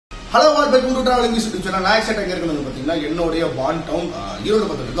Hello, welcome to Traveling with YouTube channel. நான் எக்ஸாக்ட்டா இருக்கேன்னு பாத்தீங்கன்னா என்னோட பான் டவுன் ஈரோடு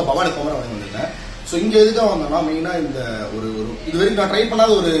பக்கத்துல இருக்க பவானி கோமரா வந்திருக்கேன். சோ இங்க எதுக்கு வந்தேன்னா மெயினா இந்த ஒரு இதுவரைக்கும் நான் ட்ரை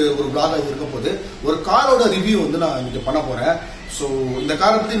பண்ணாத ஒரு vlog இருக்க போது ஒரு காரோட ரிவ்யூ வந்து நான் இங்க பண்ண போறேன். சோ இந்த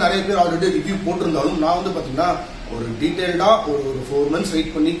காரை பத்தி நிறைய பேர் ஆல்ரெடி ரிவ்யூ போட்டிருந்தாலும் நான் வந்து பாத்தீங்கன்னா ஒரு டீடைல்டா ஒரு 4 months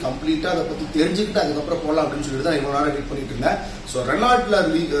வெயிட் பண்ணி கம்ப்ளீட்டா அதை பத்தி தெரிஞ்சுக்கிட்டு அதுக்கப்புறம் போகலாம் அப்படின்னு சொல்லிட்டு தான் இவ்வளவு நேரம் வெயிட் பண்ணிட்டு இருந்தேன். ஸோ ரெனால்ட்ல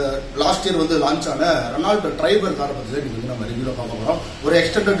லாஸ்ட் இயர் வந்து லான்ச் ஆன ரெனால்ட் ட்ரைபர் காரை பத்தி தான் வந்து நம்ம ரிவ்யூல பார்க்க போறோம். ஒரு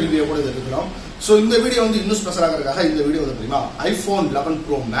எக்ஸ்டெண்டட் ரிவ்யூ கூட இது எடுக்கலாம். ஸோ இந்த வீடியோ வந்து இன்னும் ஸ்பெஷல் ஆகிறதுக்காக இந்த வீடியோ வந்து பாத்தீங்கன்னா iPhone 11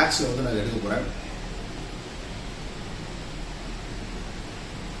 Pro Maxல வந்து நான் எடுக்க போறேன்.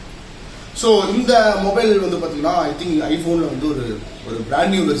 ஸோ இந்த மொபைல் வந்து பாத்தீங்கன்னா ஐ திங்க் ஐபோன்ல வந்து ஒரு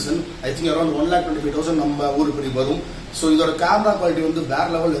brand new version I think around 1,25,000 நம்ம ஊருக்கு வரும். ஸோ இதோட கேமரா குவாலிட்டி வந்து வேற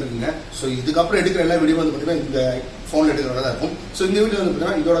லெவல் இருக்குங்க. ஸோ இதுக்கப்புறம் எடுக்கிற எல்லா வீடியோ வந்து பாத்தீங்கன்னா இந்த போன்ல எடுக்கிறதா தான் இருக்கும். ஸோ இந்த வீடியோ வந்து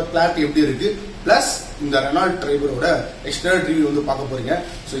பாத்தீங்கன்னா இதோட கிளாரிட்டி எப்படி இருக்கு பிளஸ் இந்த ரெனால்ட் ட்ரைபரோட எக்ஸ்டர்னல் ரிவ்யூ வந்து பார்க்க போறீங்க.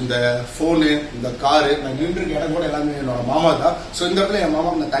 ஸோ இந்த போனு இந்த காரு நான் நின்றுக்கு இடம் கூட எல்லாமே என்னோட மாமா தான். ஸோ இந்த இடத்துல என்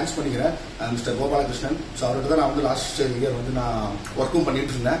மாமாவுக்கு நான் தேங்க்ஸ் பண்ணிக்கிறேன், மிஸ்டர் கோபாலகிருஷ்ணன். ஸோ அவர்கிட்ட தான் நான் வந்து லாஸ்ட் இயர் வந்து நான் ஒர்க்கும்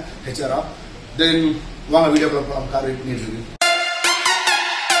பண்ணிட்டு இருந்தேன் ஹெச்ஆரா. தென் வாங்க வீடியோக்குள்ள போகலாம். கார் வெயிட் பண்ணிட்டு இருக்கு.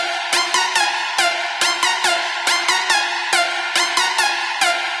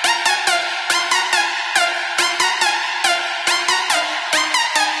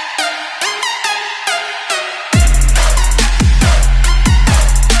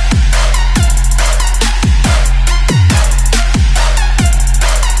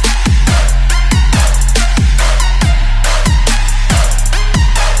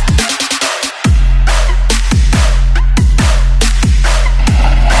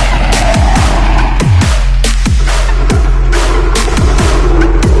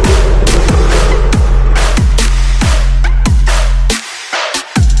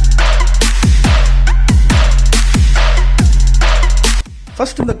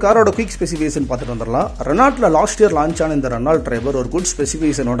 ஃபர்ஸ்ட் இந்த காரோட குயிக் ஸ்பெசிஃபிகேஷன் பார்த்துட்டு வந்துடலாம். ரெனால்ட்ல லாஸ்ட் இயர் லான்ச் ஆன இந்த ரெனால்ட் ட்ரைபர் ஒரு குட்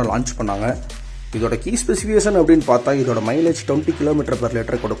ஸ்பெசிஃபிகேஷனோட லான்ச் பண்ணாங்க. இதோட கீ ஸ்பெசிஃபிகேஷன் அப்படின்னு பார்த்தா இதோட மைலேஜ் 20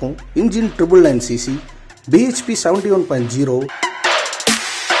 km/லிட்டர் கொடுக்கும். இன்ஜின் 999cc, bhp 71.0,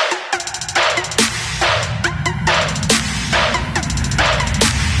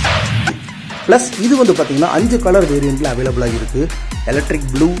 பிளஸ் இது வந்து பார்த்தீங்கன்னா 5 கலர் வேரியன்ட்ல அவைலபிளாக இருக்கு. Electric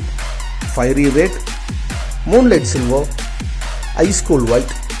blue, fiery red, moonlight silver, ice cool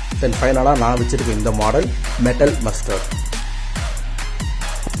white, தென் ஃபைனலாக நான் வச்சிருக்க இந்த மாடல் மெட்டல் மஸ்டர்ட்.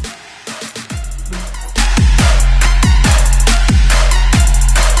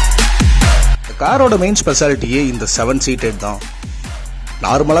 காரோட மெயின் ஸ்பெஷாலிட்டியே இந்த 7 seated தான்.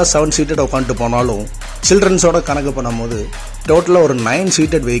 நார்மலாக 7 seated உட்காந்துட்டு போனாலும் சில்ட்ரன்ஸோட கணக்கு பண்ணும்போது டோட்டலாக ஒரு 9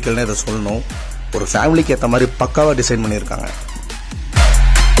 seated வெஹிக்கிள்னு இதை சொல்லணும். ஒரு ஃபேமிலிக்கு ஏற்ற மாதிரி பக்காவாக டிசைன் பண்ணியிருக்காங்க.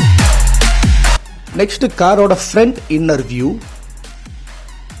 நெக்ஸ்ட் காரோட ஃப்ரண்ட் இன்னர் வியூ.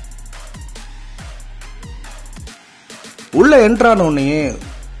 உள்ள என்ட்ரான உடனே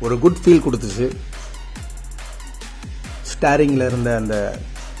ஒரு குட் ஃபீல் கொடுத்துச்சு. ஸ்டேரிங்ல இருந்த அந்த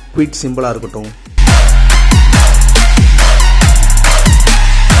குவிட் சிம்பிளா இருக்கட்டும்,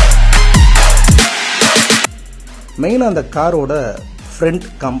 மெயினா அந்த காரோட ஃப்ரண்ட்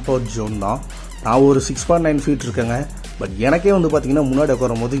கம்ஃபர்ட் ஜோன் தான். நான் ஒரு 6.9 feet இருக்கேங்க. பட் எனக்கே வந்து பார்த்தீங்கன்னா முன்னாடி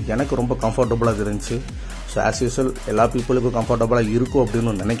உட்காரும் போது எனக்கு ரொம்ப கம்ஃபர்டபுளாக இருந்துச்சு. ஸோ ஆஸ் யூஸ்வல் எல்லா பீப்புளுக்கும் கம்ஃபர்டபுளாக இருக்கும்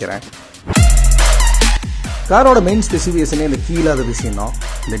அப்படின்னு நினைக்கிறேன். காரோட மெயின் ஸ்பெசிஃபிகேஷனே இந்த கீ இல்லாத விஷயம் தான்.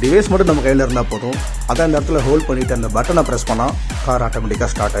 இந்த டிவைஸ் மட்டும் நம்ம கையில் இருந்தால் போதும். அதான் இந்த இடத்துல ஹோல்ட் பண்ணிட்டு அந்த பட்டனை ப்ரெஸ் பண்ணால் கார்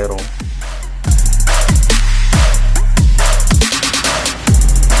ஆட்டோமேட்டிக்காக ஸ்டார்ட் ஆயிரும்.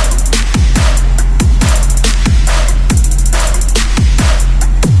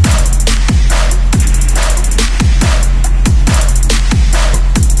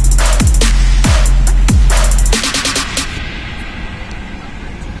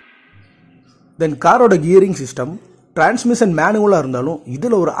 தென் காரோட கியரிங் சிஸ்டம், டிரான்ஸ்மிஷன் மேனுவலாக இருந்தாலும்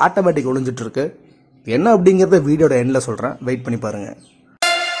இதில் ஒரு ஆட்டோமேட்டிக் ஒளிஞ்சிட்டு இருக்கு. என்ன அப்படிங்கிறத வீடியோட எண்டில் சொல்கிறேன், வெயிட் பண்ணி பாருங்க.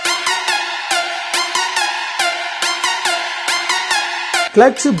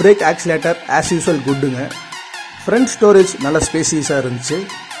 Clutch, break, oscillator as usual குட்டுங்க. Front storage நல்ல ஸ்பேசியஸாக இருந்துச்சு.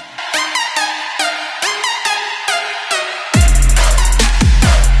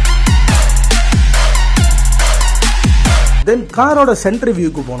 தென் காரோட சென்டர்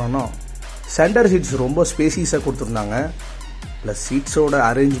வியூக்கு போனோம்னா சென்டர் சீட்ஸ் ரொம்ப ஸ்பேசியஸாக கொடுத்துருந்தாங்க. ப்ளஸ் சீட்ஸோட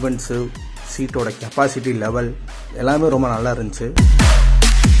அரேஞ்ச்மெண்ட்ஸு, சீட்டோட கெப்பாசிட்டி லெவல் எல்லாமே ரொம்ப நல்லா இருந்துச்சு.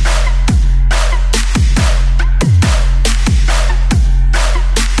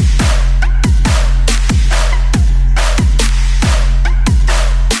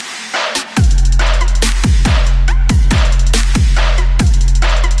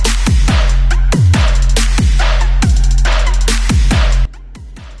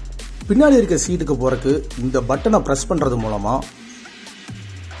 பின்னாடி இருக்க சீட்டுக்கு போறதுக்கு இந்த பட்டனை பிரஸ் பண்றது மூலமா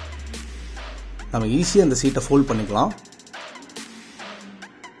நம்ம ஈஸியாக இந்த சீட்டை ஃபோல்ட் பண்ணிக்கலாம்.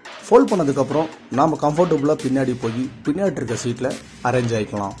 ஃபோல்ட் பண்ணதுக்கப்புறம் நாம் கம்ஃபர்டபுளாக பின்னாடி போய் பின்னாடி இருக்க சீட்டில் அரேஞ்ச்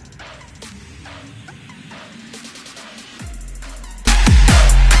ஆகிக்கலாம்.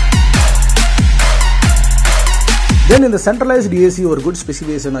 தென் இந்த சென்ட்ரலைஸ்டு ஏசி ஒரு குட்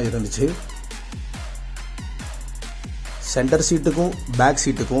ஸ்பெசிஃபிகேஷனாக இருந்துச்சு. சென்டர் சீட்டுக்கும் பேக்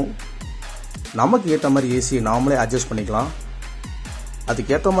சீட்டுக்கும் நமக்கு ஏற்ற மாதிரி ஏசியை நாமளே அட்ஜஸ்ட் பண்ணிக்கலாம்.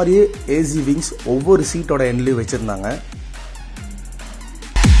 அதுக்கேற்ற மாதிரியே ஏசி விங்ஸ் ஒவ்வொரு சீட்டோட எண்ட்லையும் வச்சுருந்தாங்க.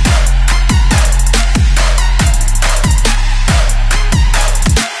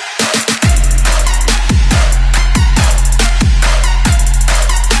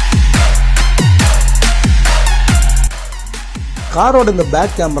 காரோட இந்த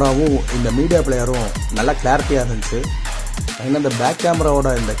பேக் கேமராவும் இந்த மீடியா பிளேயரும் நல்லா கிளாரிட்டியாக இருந்துச்சு. ஏன்னா இந்த பேக் கேமராவோட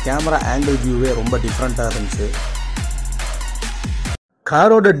இந்த கேமரா ஆங்கிள் வியூவே ரொம்ப டிஃப்ரெண்ட்டாக இருந்துச்சு.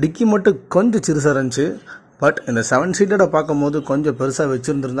 காரோட டிக்கி மட்டும் கொஞ்சம் சிறுசாக இருந்துச்சு. பட் இந்த 7 சீட்டரை பார்க்கும்போது கொஞ்சம் பெருசாக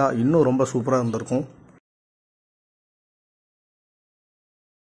வச்சுருந்துருந்தா இன்னும் ரொம்ப சூப்பராக இருந்திருக்கும்.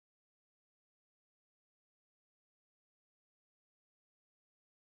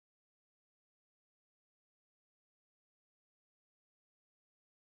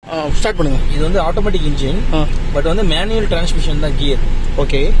 ஸ்டார்ட் பண்ணுங்க. இது வந்து ஆட்டோமேட்டிக் இன்ஜின், பட் வந்து மேனுவல் டிரான்ஸ்மிஷன் தான் கியர்.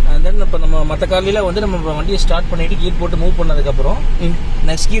 ஓகே. அண்ட் தென் இப்போ நம்ம மற்ற கார்ல வந்து நம்ம வண்டியை ஸ்டார்ட் பண்ணிட்டு கீர் போட்டு மூவ் பண்ணதுக்கப்புறம்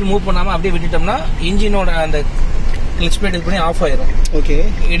நெக்ஸ்ட் கீர் மூவ் பண்ணாமல் அப்படியே விட்டுட்டோம்னா இன்ஜினோட அந்த கிளச் பிளேட் இது பண்ணி ஆஃப் ஆயிரும். ஓகே.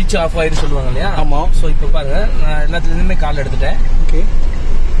 இடிச்சு ஆஃப் ஆயிரும் சொல்லுவாங்க இல்லையா? ஆமாம். ஸோ இப்போ பாருங்க, நான் எல்லாத்துலேருந்துமே கால் எடுத்துட்டேன். ஓகே.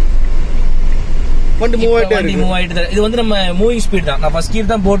 வண்டி மூவ் ஆகிட்டு இது வந்து நம்ம மூவிங் ஸ்பீட் தான். நான் ஃபர்ஸ்ட்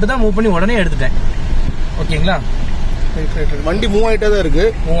கீர் தான் போட்டு தான் மூவ் பண்ணி உடனே எடுத்துட்டேன். ஓகேங்களா? வண்டி மூவ் ஆகிட்டே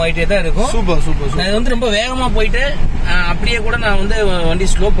தான் இருக்கும். சூப்பர். நான் வந்து ரொம்ப வேகமா போயிட்டு அப்படியே கூட நான் வந்து வண்டி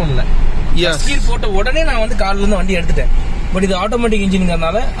ஸ்லோ பண்ணல. கீர் போட்ட உடனே நான் வந்து கார்ல இருந்து வண்டி எடுத்துட்டேன். பட் இது ஆட்டோமேட்டிக்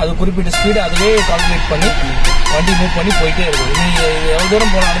இன்ஜின்ங்கிறதுனால அது குறிப்பிட்ட ஸ்பீடு அதுவே கால்குலேட் பண்ணி வண்டி மூவ் பண்ணி போயிட்டே இருக்கும். நீங்க எவ்வளவு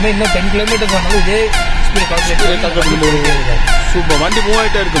தூரம் போனாலுமே இன்னும் 10 கிலோமீட்டர் போனாலும் இதே ஸ்பீட் கால்குலேட் போயிட்டே இருக்கும். சூப்பர். வண்டி மூவ்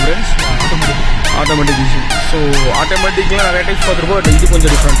ஆகிட்டே இருக்கு ஃப்ரெண்ட்ஸ். Automatic engine. ஸோ ஆட்டோமேட்டிக்லாம் நிறைய டைப்ஸ் பார்த்துருப்போம். பட் இது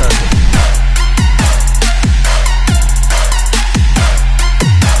கொஞ்சம் டிஃப்ரெண்ட்டாக இருக்கு.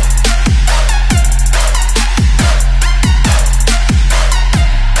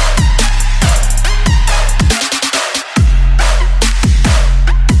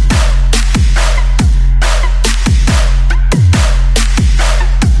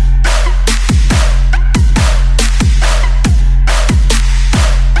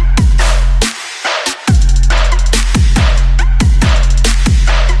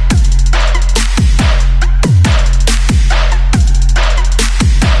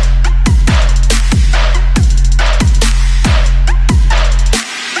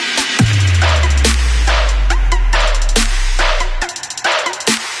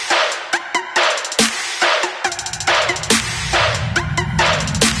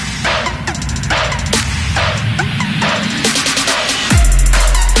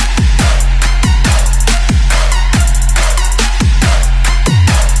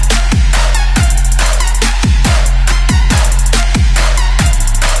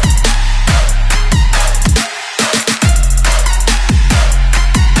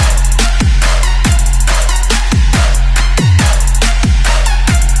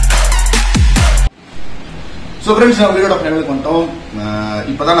 ஸோ ஃப்ரெண்ட்ஸ், நான் வீடியோட ஃபைனலுக்கு வந்துட்டோம்.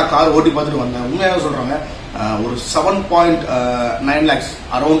 இப்போதான் நான் கார் ஓட்டி பார்த்துட்டு வந்தேன். உண்மையாக சொல்றாங்க, ஒரு 7.9 lakhs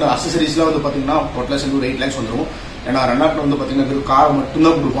அரௌண்ட் அசசரிஸ்லாம் வந்து பார்த்தீங்கன்னா டோட்டலாக சேர்ந்து ஒரு 8 lakhs வந்துடும். ஏன்னா ரெண்டாட்டில் வந்து பார்த்தீங்கன்னா கார்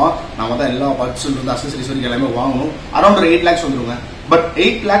மட்டும்தான் கொடுப்பான். நாம தான் எல்லா பார்ட்ஸ் இருந்து அசசரிஸ் வரைக்கும் எல்லாமே வாங்கணும். அரௌண்ட் ஒரு 8 lakhs வந்துருங்க. பட்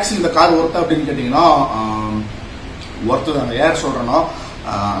 8 lakhs இந்த கார் ஒர்த்தா அப்படின்னு கேட்டீங்கன்னா ஒர்த்து தாங்க. யார் சொல்றேன்னா,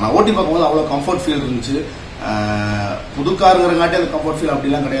 நான் ஓட்டி பார்க்கும்போது அவ்வளோ கம்ஃபர்ட் ஃபீல் இருந்துச்சு. புது காருங்கிறங்காட்டி அது கம்ஃபர்ட் ஃபீல்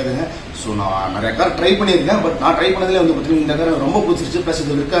அப்படிலாம் கிடையாதுங்க. ஸோ நான் நிறைய கார் ட்ரை பண்ணியிருக்கேன். பட் நான் ட்ரை பண்ணதுலேயே வந்து பார்த்தீங்கன்னா இந்த கார் ரொம்ப பிடிச்சிருச்சு. ப்ளஸ்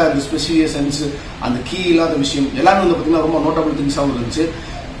இதில் இருக்க அந்த ஸ்பெசிஃபிகேஷன்ஸ், அந்த கீ இல்லாத விஷயம் எல்லாமே வந்து பார்த்தீங்கன்னா ரொம்ப நோட்டபிள் திங்ஸாகவும் இருந்துச்சு.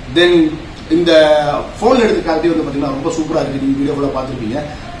 தென் இந்த ஃபோன் எடுத்து கார்ட்டி வந்து பார்த்தீங்கன்னா ரொம்ப சூப்பராக இருக்குது. நீங்கள் வீடியோ ஃபுல்லாக பார்த்துருப்பீங்க.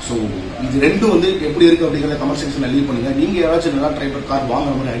 ஸோ இது ரெண்டும் வந்து எப்படி இருக்குது அப்படிங்கிறத கமெண்ட் செக்ஷனில் லீவ் பண்ணுங்க. நீங்கள் யாராச்சும் நல்லா ட்ரைபர் கார்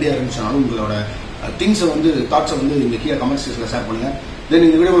வாங்குற மாதிரி ஐடியா இருந்துச்சுனாலும் உங்களோட திங்ஸை வந்து தாட்ஸை வந்து இந்த கீழே கமெண்ட் செக்ஷனில் ஷேர் பண்ணுங்க. தென்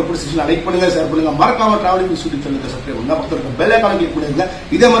இந்த வீடியோ பிடிச்சிருச்சுன்னா லைக் பண்ணுங்க, ஷேர் பண்ணுங்க. மறக்காம டிராவலிங் யூடியூப் சேனலுக்கு சப்ஸ்கிரைப் பண்ணுங்க. பக்கத்துல இருக்க பெல் ஐகானை கிளிக் பண்ணுங்க.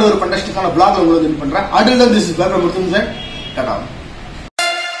 இதே மாதிரி ஒரு ஃபண்டாஸ்டிக்கான பிளாக்ல உங்களை மீட் பண்றேன். Adil this is Miruthiun Jaiyan. Tata.